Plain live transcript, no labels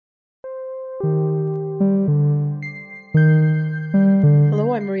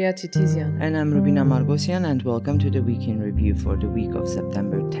Hello, I'm Maria Titizian. And I'm Rubina Margosian, and welcome to the Week in Review for the week of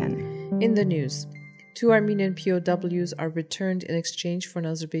September 10. In the news, 2 Armenian POWs are returned in exchange for an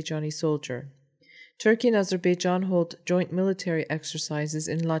Azerbaijani soldier. Turkey and Azerbaijan hold joint military exercises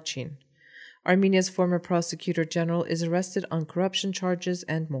in Lachin. Armenia's former prosecutor general is arrested on corruption charges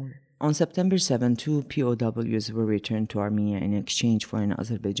and more. On September 7, 2 POWs were returned to Armenia in exchange for an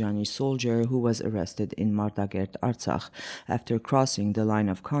Azerbaijani soldier who was arrested in Mardagert, Artsakh, after crossing the line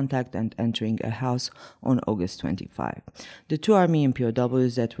of contact and entering a house on August 25. The 2 Armenian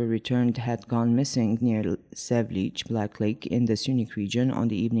POWs that were returned had gone missing near Sevlich, Black Lake, in the Syunik region on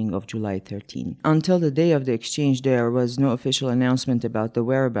the evening of July 13. Until the day of the exchange, there was no official announcement about the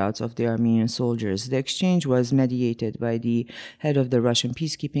whereabouts of the Armenian soldiers. The exchange was mediated by the head of the Russian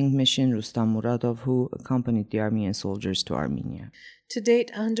peacekeeping mission, Rustam Muradov, who accompanied the Armenian soldiers to Armenia. To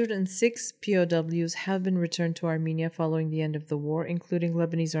date, 106 POWs have been returned to Armenia following the end of the war, including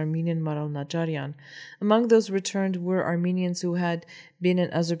Lebanese Armenian Maral Najarian. Among those returned were Armenians who had been in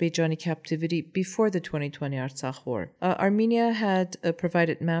Azerbaijani captivity before the 2020 Artsakh war. Armenia had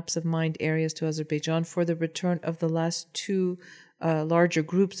provided maps of mined areas to Azerbaijan for the return of the last 2 larger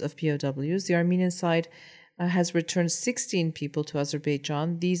groups of POWs. The Armenian side has returned 16 people to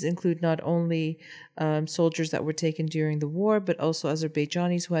Azerbaijan. These include not only soldiers that were taken during the war, but also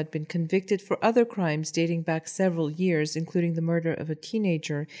Azerbaijanis who had been convicted for other crimes dating back several years, including the murder of a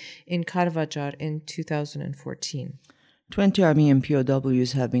teenager in Karvajar in 2014. 20 Armenian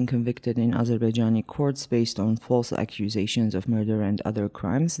POWs have been convicted in Azerbaijani courts based on false accusations of murder and other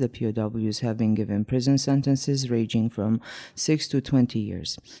crimes. The POWs have been given prison sentences ranging from 6 to 20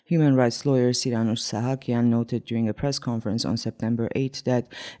 years. Human rights lawyer Siranush Sahakian noted during a press conference on September 8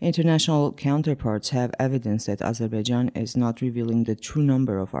 that international counterparts have evidence that Azerbaijan is not revealing the true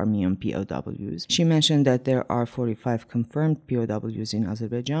number of Armenian POWs. She mentioned that there are 45 confirmed POWs in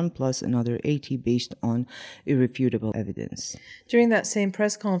Azerbaijan, plus another 80 based on irrefutable evidence. During that same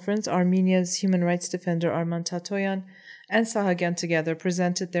press conference, Armenia's human rights defender Arman Tatoyan and Sahagan together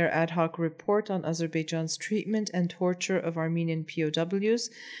presented their ad hoc report on Azerbaijan's treatment and torture of Armenian POWs.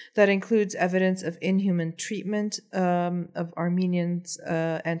 That includes evidence of inhuman treatment of Armenians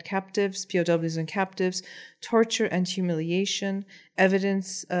and captives, POWs and captives, torture and humiliation,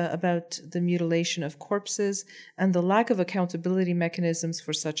 evidence about the mutilation of corpses, and the lack of accountability mechanisms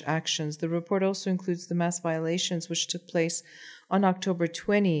for such actions. The report also includes the mass violations which took place on October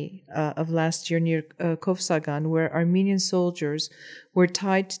 20 of last year near Kovsagan, where Armenian soldiers were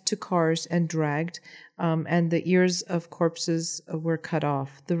tied to cars and dragged, and the ears of corpses were cut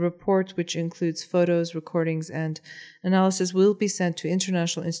off. The report, which includes photos, recordings, and analysis, will be sent to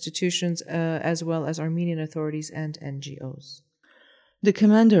international institutions as well as Armenian authorities and NGOs. The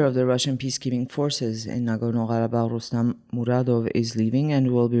commander of the Russian peacekeeping forces in Nagorno-Karabakh, Rustam Muradov, is leaving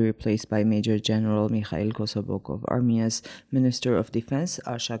and will be replaced by Major General Mikhail Kosobokov. Armenia's Minister of Defense,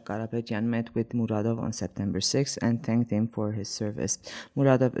 Arshak Karapetyan, met with Muradov on September 6 and thanked him for his service.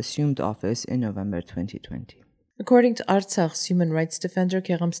 Muradov assumed office in November 2020. According to Artsakh's human rights defender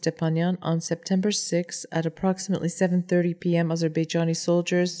Kerim Stepanyan, on September 6 at approximately 7:30 p.m., Azerbaijani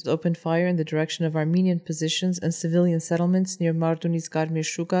soldiers opened fire in the direction of Armenian positions and civilian settlements near Marduni's Garmir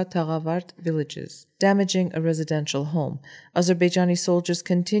Shuga, Taghavart villages, damaging a residential home. Azerbaijani soldiers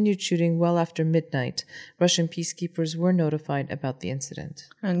continued shooting well after midnight. Russian peacekeepers were notified about the incident.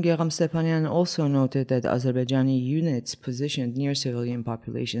 And Kerim Stepanyan also noted that Azerbaijani units positioned near civilian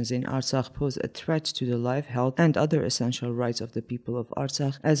populations in Artsakh pose a threat to the life, health, and other essential rights of the people of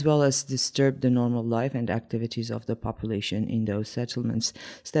Artsakh, as well as disturb the normal life and activities of the population in those settlements.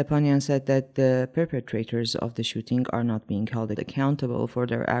 Stepanyan said that the perpetrators of the shooting are not being held accountable for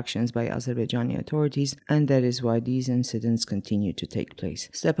their actions by Azerbaijani authorities, and that is why these incidents continue to take place.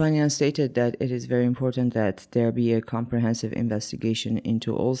 Stepanyan stated that it is very important that there be a comprehensive investigation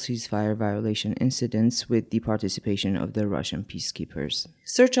into all ceasefire violation incidents with the participation of the Russian peacekeepers.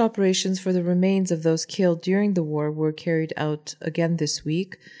 Search operations for the remains of those killed during the war were carried out again this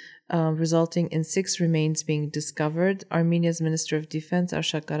week, resulting in 6 remains being discovered. Armenia's Minister of Defense,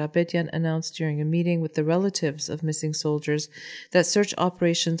 Arshak Karapetyan, announced during a meeting with the relatives of missing soldiers that search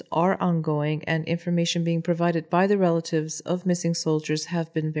operations are ongoing and information being provided by the relatives of missing soldiers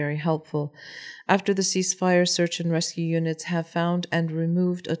have been very helpful. After the ceasefire, search and rescue units have found and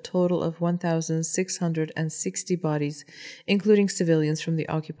removed a total of 1,660 bodies, including civilians from the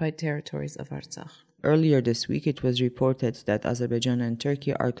occupied territories of Artsakh. Earlier this week, it was reported that Azerbaijan and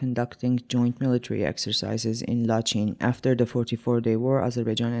Turkey are conducting joint military exercises in Lachin. After the 44-day war,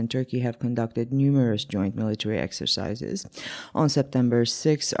 Azerbaijan and Turkey have conducted numerous joint military exercises. On September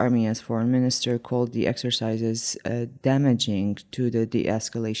 6, Armenia's foreign minister called the exercises damaging to the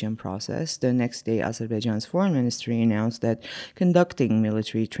de-escalation process. The next day, Azerbaijan's foreign ministry announced that conducting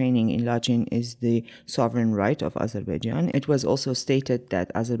military training in Lachin is the sovereign right of Azerbaijan. It was also stated that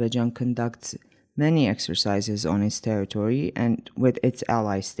Azerbaijan conducts many exercises on its territory and with its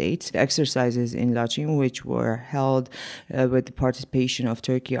ally states. The exercises in Lachin, which were held with the participation of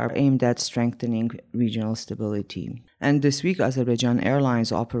Turkey, are aimed at strengthening regional stability. And this week, Azerbaijan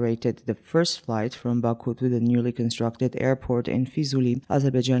Airlines operated the first flight from Baku to the newly constructed airport in Fizuli.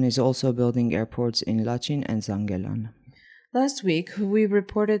 Azerbaijan is also building airports in Lachin and Zangelan. Last week, we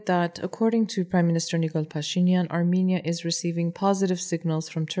reported that, according to Prime Minister Nikol Pashinyan, Armenia is receiving positive signals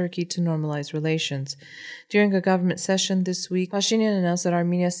from Turkey to normalize relations. During a government session this week, Pashinyan announced that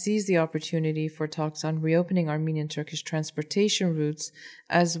Armenia sees the opportunity for talks on reopening Armenian-Turkish transportation routes,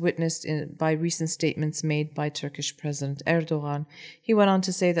 as witnessed by recent statements made by Turkish President Erdogan. He went on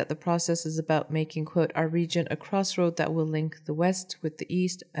to say that the process is about making, quote, our region a crossroad that will link the West with the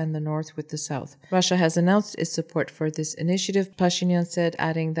East and the North with the South. Russia has announced its support for this initiative, Pashinyan said,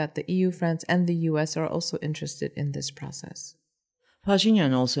 adding that the EU, France, and the US are also interested in this process.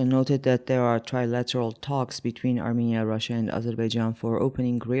 Pashinyan also noted that there are trilateral talks between Armenia, Russia, and Azerbaijan for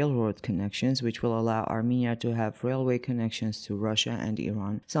opening railroad connections, which will allow Armenia to have railway connections to Russia and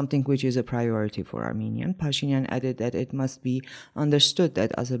Iran, something which is a priority for Armenia. Pashinyan added that it must be understood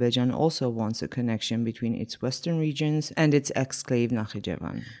that Azerbaijan also wants a connection between its western regions and its exclave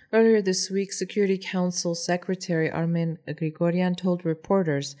Nakhichevan. Earlier this week, Security Council Secretary Armen Grigoryan told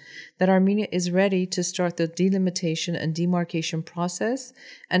reporters that Armenia is ready to start the delimitation and demarcation process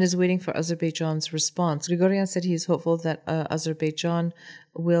and is waiting for Azerbaijan's response. Grigoryan said he is hopeful that Azerbaijan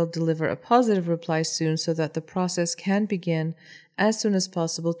will deliver a positive reply soon so that the process can begin as soon as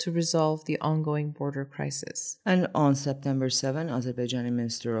possible to resolve the ongoing border crisis. And on September 7, Azerbaijani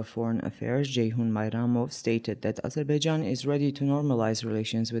Minister of Foreign Affairs Ceyhun Bayramov stated that Azerbaijan is ready to normalize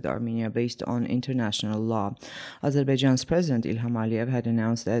relations with Armenia based on international law. Azerbaijan's President Ilham Aliyev had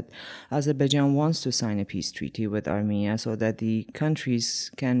announced that Azerbaijan wants to sign a peace treaty with Armenia so that the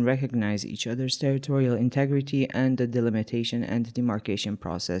countries can recognize each other's territorial integrity and the delimitation and demarcation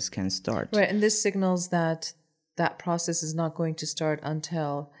process can start. Right, and this signals that process is not going to start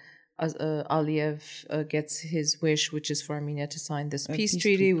until Aliyev gets his wish, which is for Armenia to sign this peace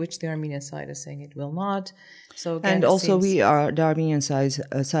treaty, which the Armenian side is saying it will not. So again, and also the Armenian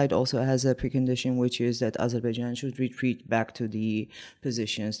side also has a precondition, which is that Azerbaijan should retreat back to the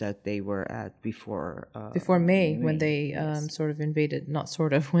positions that they were at before May, when they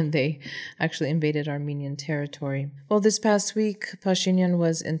when they actually invaded Armenian territory. Well, this past week, Pashinyan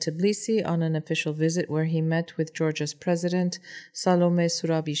was in Tbilisi on an official visit where he met with Georgia's president, Salome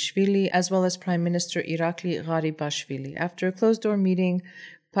Zurabishvili, as well as Prime Minister Irakli Gharibashvili. After a closed-door meeting,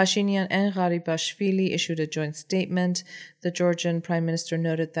 Pashinyan and Gharibashvili issued a joint statement. The Georgian Prime Minister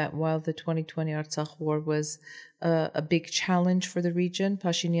noted that while the 2020 Artsakh war was a big challenge for the region,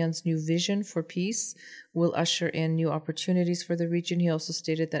 Pashinyan's new vision for peace will usher in new opportunities for the region. He also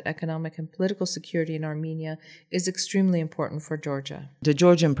stated that economic and political security in Armenia is extremely important for Georgia. The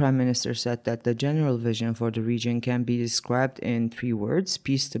Georgian Prime Minister said that the general vision for the region can be described in 3 words: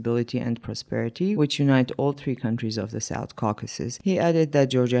 peace, stability, and prosperity, which unite all 3 countries of the South Caucasus. He added that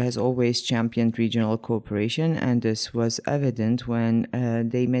Georgia has always championed regional cooperation, and this was evident when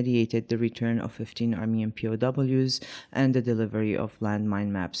they mediated the return of 15 Armenian POWs and the delivery of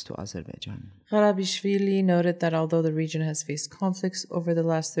landmine maps to Azerbaijan. Gharibashvili noted that although the region has faced conflicts over the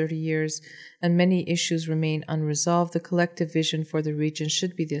last 30 years and many issues remain unresolved, the collective vision for the region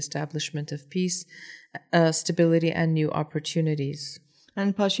should be the establishment of peace, stability, and new opportunities.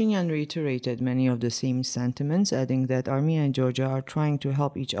 And Pashinyan reiterated many of the same sentiments, adding that Armenia and Georgia are trying to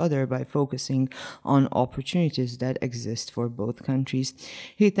help each other by focusing on opportunities that exist for both countries.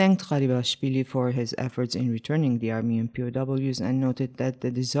 He thanked Gharibashvili for his efforts in returning the Armenian POWs and noted that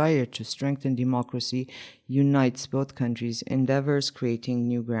the desire to strengthen democracy unites both countries' endeavors, creating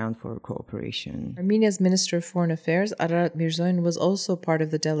new ground for cooperation. Armenia's Minister of Foreign Affairs, Ararat Mirzoyan, was also part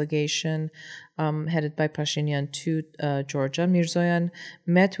of the delegation headed by Pashinyan to Georgia. Mirzoyan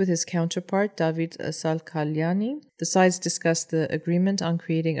met with his counterpart, David Salkalyani. The sides discussed the agreement on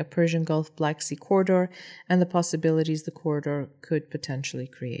creating a Persian Gulf Black Sea corridor and the possibilities the corridor could potentially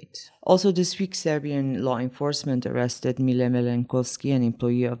create. Also this week, Serbian law enforcement arrested Mile Milenkovski, an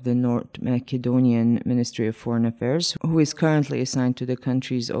employee of the North Macedonian Ministry of Foreign Affairs, who is currently assigned to the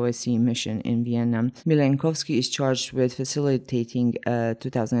country's OSCE mission in Vienna. Milenkovski is charged with facilitating a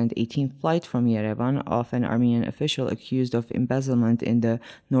 2018 flight from Yerevan of an Armenian official accused of embezzlement in the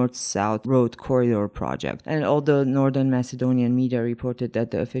North-South Road Corridor project. And although Northern Macedonian media reported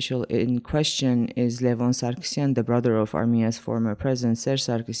that the official in question is Levon Sarkisyan, the brother of Armenia's former president Serge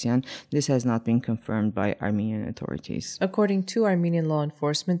Sarkisyan, this has not been confirmed by Armenian authorities. According to Armenian law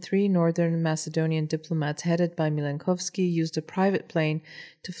enforcement, 3 Northern Macedonian diplomats headed by Milenkovski used a private plane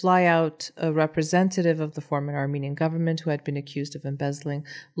to fly out a representative of the former Armenian government who had been accused of embezzling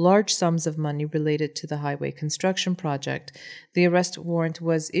large sums of money related to the highway construction project. The arrest warrant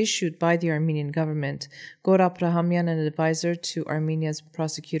was issued by the Armenian government. Gor Abrahamian, an advisor to Armenia's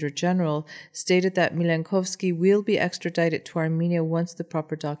prosecutor general, stated that Milenkovski will be extradited to Armenia once the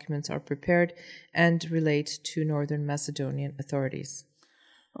proper documents are prepared and relate to Northern Macedonian authorities.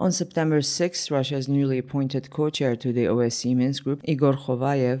 On September 6, Russia's newly appointed co-chair to the OSCE Minsk Group, Igor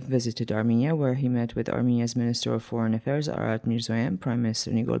Khovayev, visited Armenia, where he met with Armenia's Minister of Foreign Affairs, Arat Mirzoyan, Prime Minister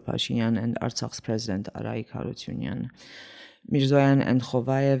Nikol Pashinyan, and Artsakh's President Araik Harutyunyan. Mirzoyan and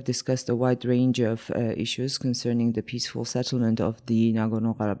Khovayev discussed a wide range of issues concerning the peaceful settlement of the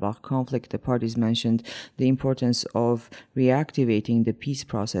Nagorno-Karabakh conflict. The parties mentioned the importance of reactivating the peace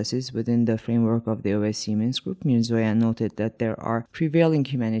processes within the framework of the OSCE Minsk Group. Mirzoyan noted that there are prevailing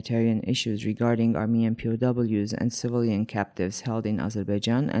humanitarian issues regarding Armenian POWs and civilian captives held in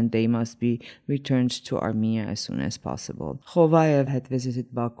Azerbaijan, and they must be returned to Armenia as soon as possible. Khovayev had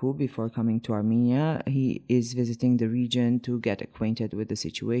visited Baku before coming to Armenia. He is visiting the region to get acquainted with the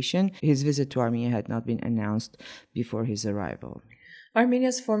situation. His visit to Armenia had not been announced before his arrival.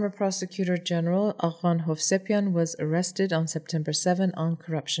 Armenia's former prosecutor general, Aghvan Hovsepian, was arrested on September 7 on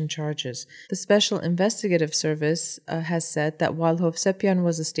corruption charges. The Special Investigative Service has said that while Hovsepian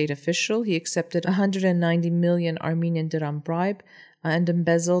was a state official, he accepted 190 million Armenian dirham bribe and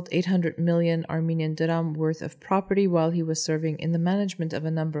embezzled 800 million Armenian dirham worth of property while he was serving in the management of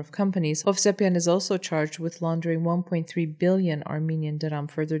a number of companies. Hovsepian is also charged with laundering 1.3 billion Armenian dirham.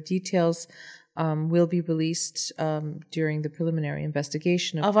 Further details will be released during the preliminary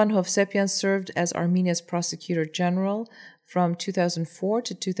investigation. Aghvan Hovsepian served as Armenia's prosecutor general from 2004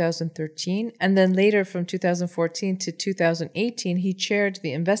 to 2013, and then later from 2014 to 2018, he chaired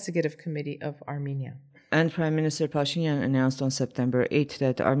the investigative committee of Armenia. And Prime Minister Pashinyan announced on September 8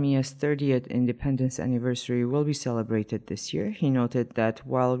 that Armenia's 30th independence anniversary will be celebrated this year. He noted that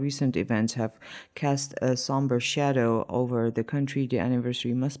while recent events have cast a somber shadow over the country, the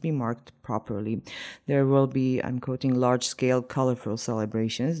anniversary must be marked properly. There will be, I'm quoting, large-scale, colorful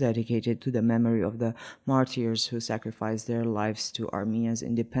celebrations dedicated to the memory of the martyrs who sacrificed their lives to Armenia's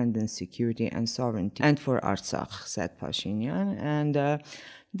independence, security, and sovereignty, and for Artsakh, said Pashinyan. And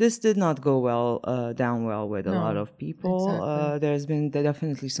this did not go down well with a lot of people. Exactly. There's been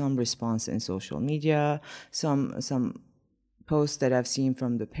definitely some response in social media, some posts that I've seen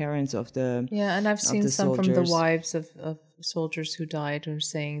from the parents of the and I've seen some soldiers. from the wives of soldiers who died, who are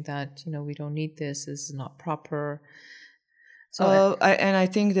saying that we don't need this is not proper. So I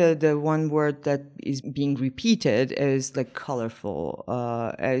think the one word that is being repeated is like colorful.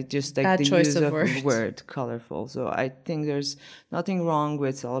 Just like bad the choice use of of word colorful. So I think there's nothing wrong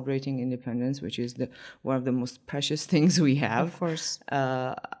with celebrating independence, which is one of the most precious things we have. Of course.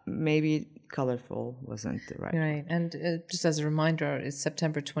 Maybe colorful wasn't the right. Right, and just as a reminder, it's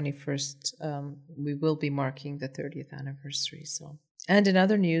September 21st. We will be marking the 30th anniversary. And in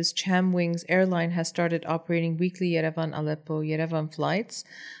other news, Cham Wings Airline has started operating weekly Yerevan-Aleppo-Yerevan flights.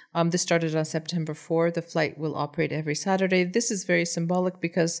 This started on September 4. The flight will operate every Saturday. This is very symbolic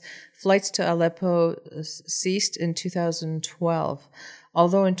because flights to Aleppo ceased in 2012.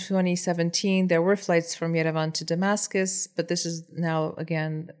 Although in 2017 there were flights from Yerevan to Damascus, but this is now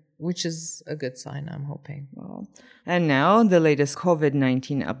again, which is a good sign, I'm hoping. And now, the latest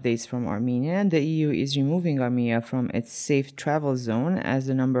COVID-19 updates from Armenia. The EU is removing Armenia from its safe travel zone as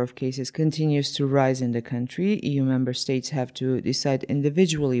the number of cases continues to rise in the country. EU member states have to decide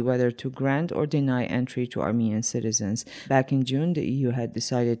individually whether to grant or deny entry to Armenian citizens. Back in June, the EU had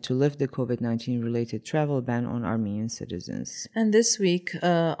decided to lift the COVID-19 related travel ban on Armenian citizens. And this week,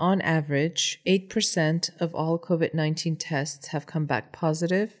 on average, 8% of all COVID-19 tests have come back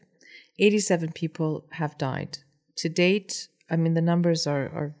positive. 87 people have died. To date, the numbers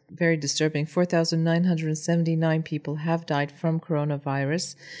are very disturbing. 4,979 people have died from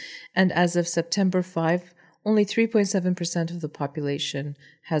coronavirus. And as of September 5, only 3.7% of the population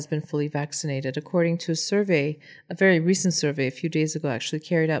has been fully vaccinated, according to a survey, a very recent survey, a few days ago actually,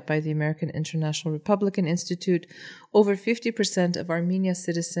 carried out by the American International Republican Institute. Over 50% of Armenia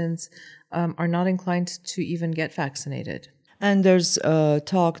citizens are not inclined to even get vaccinated. And there's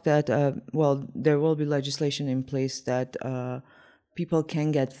talk that, there will be legislation in place that people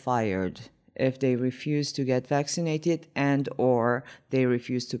can get fired if they refuse to get vaccinated and or they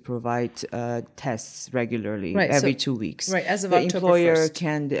refuse to provide tests regularly every 2 weeks. Right, as of the October employer 1st.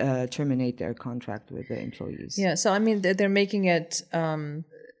 can terminate their contract with the employees. Yeah, so I mean, they're making it,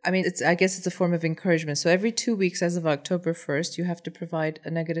 I guess it's a form of encouragement. So every 2 weeks as of October 1st, you have to provide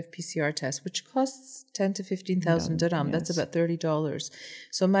a negative PCR test, which costs 10 to 15,000 dirham. Yes. That's about $30.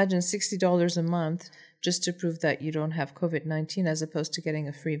 So imagine $60 a month just to prove that you don't have COVID-19 as opposed to getting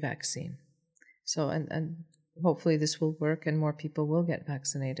a free vaccine. So, and hopefully this will work and more people will get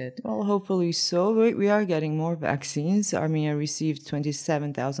vaccinated. Well, hopefully so. We are getting more vaccines. Armenia received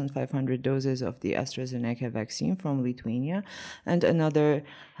 27,500 doses of the AstraZeneca vaccine from Lithuania and another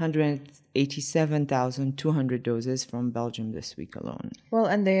 187,200 doses from Belgium this week alone. Well,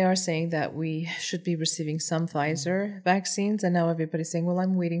 and they are saying that we should be receiving some Pfizer vaccines. And now everybody's saying, well,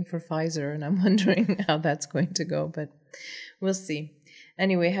 I'm waiting for Pfizer. And I'm wondering how that's going to go. But we'll see.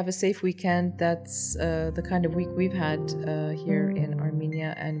 Anyway, have a safe weekend. That's the kind of week we've had here in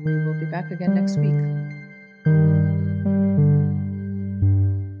Armenia, and we will be back again next week.